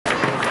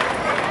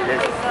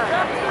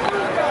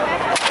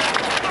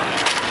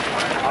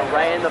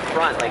in the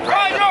front, like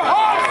Ride your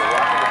horse!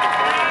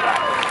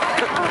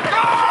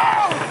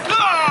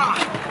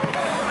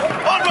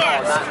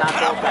 Onwards! Not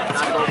those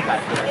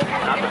guys,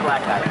 not the black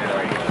guys. The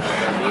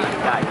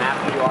amazing guy,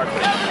 Matthew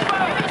Arthur.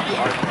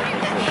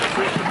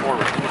 Great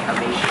performer, he's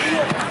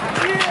amazing.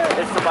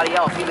 There's somebody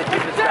else, he's a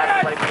dude that's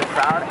grabbing somebody from the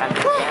crowd and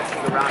they're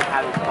dancing around and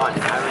having fun.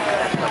 And I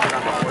remember that like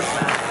around the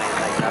horseman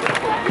and I was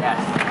like, yes.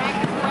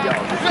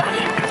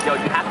 Yo,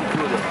 you have to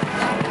do this.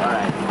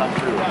 Alright, come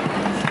through.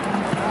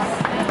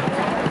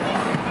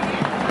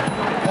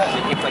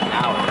 It takes like an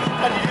hour.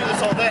 How do you do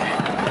this all day?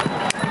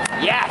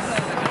 Yes!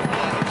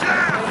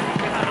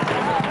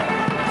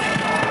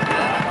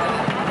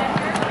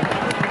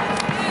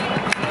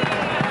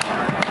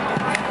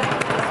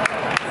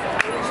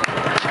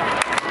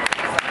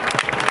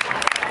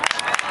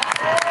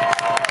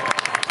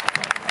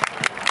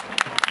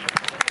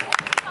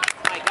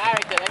 My guy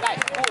right there, that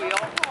guy's cool, yo.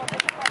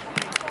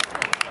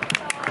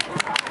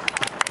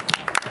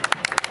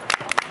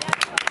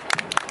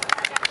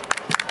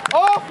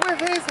 Off with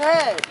his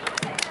head!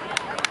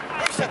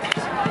 Who said that?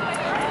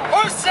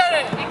 Who said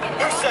it?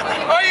 Who said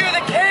that? Are you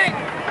the king?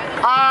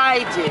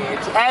 I did.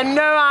 And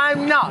no,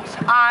 I'm not.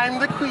 I'm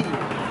the queen.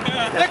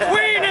 The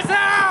queen is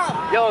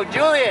out! Yo,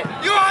 Julian!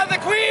 You are the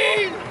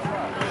queen!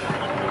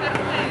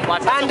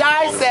 And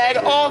I said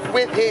off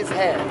with his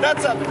head.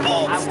 That's a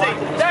bold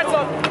statement.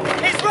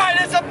 He's right,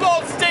 it's a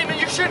bold statement.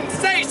 You shouldn't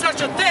say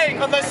such a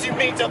thing. Unless you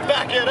mean to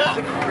back it up.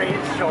 The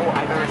greatest show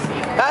I've ever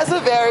seen. That's a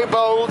very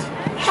bold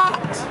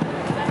hat.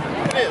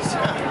 It is,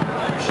 yeah.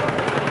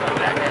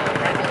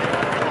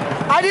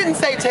 I didn't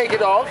say take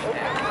it off. It's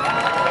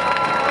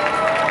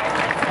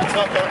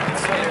not that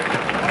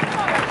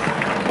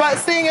considered. But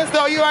seeing as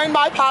though you are in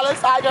my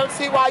palace, I don't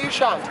see why you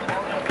shan't.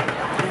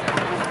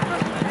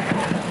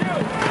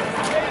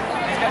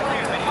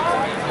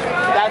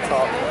 That's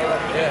all.